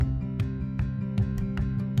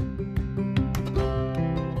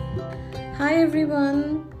Hi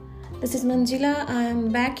everyone, this is Manjila. I am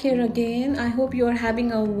back here again. I hope you are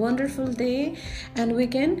having a wonderful day and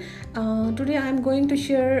weekend. Today I am going to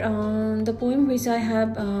share the poem which I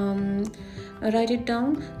have write it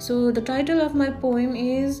down. So the title of my poem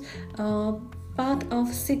is Path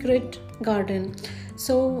of Secret Garden.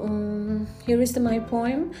 So here is my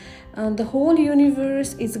poem. The whole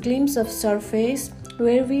universe is a glimpse of surface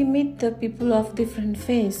where we meet the people of different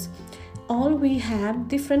face. All we have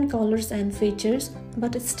different colors and features,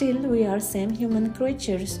 but still we are same human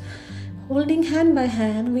creatures. Holding hand by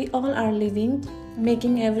hand, we all are living,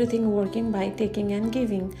 making everything working by taking and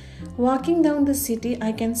giving. Walking down the city,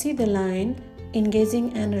 I can see the line,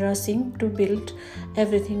 engaging and rushing to build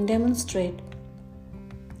everything demonstrate.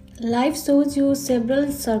 Life shows you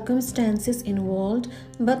several circumstances involved,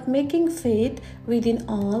 but making faith within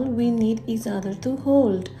all we need each other to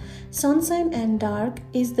hold. Sunshine and dark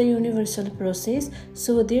is the universal process,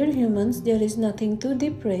 so dear humans, there is nothing to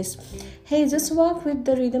depress. Hey, just walk with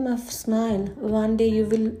the rhythm of smile. One day you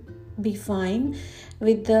will be fine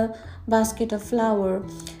with the basket of flower,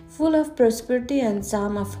 full of prosperity and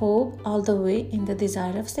charm of hope, all the way in the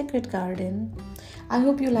desire of sacred garden. I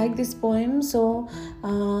hope you like this poem. So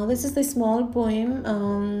this is the small poem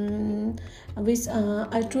which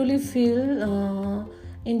I truly feel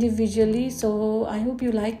individually. So I hope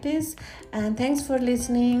you like this, and thanks for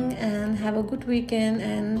listening, and have a good weekend,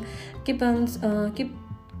 and keep on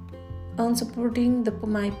supporting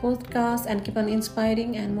my podcast, and keep on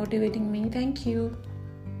inspiring and motivating me. Thank you.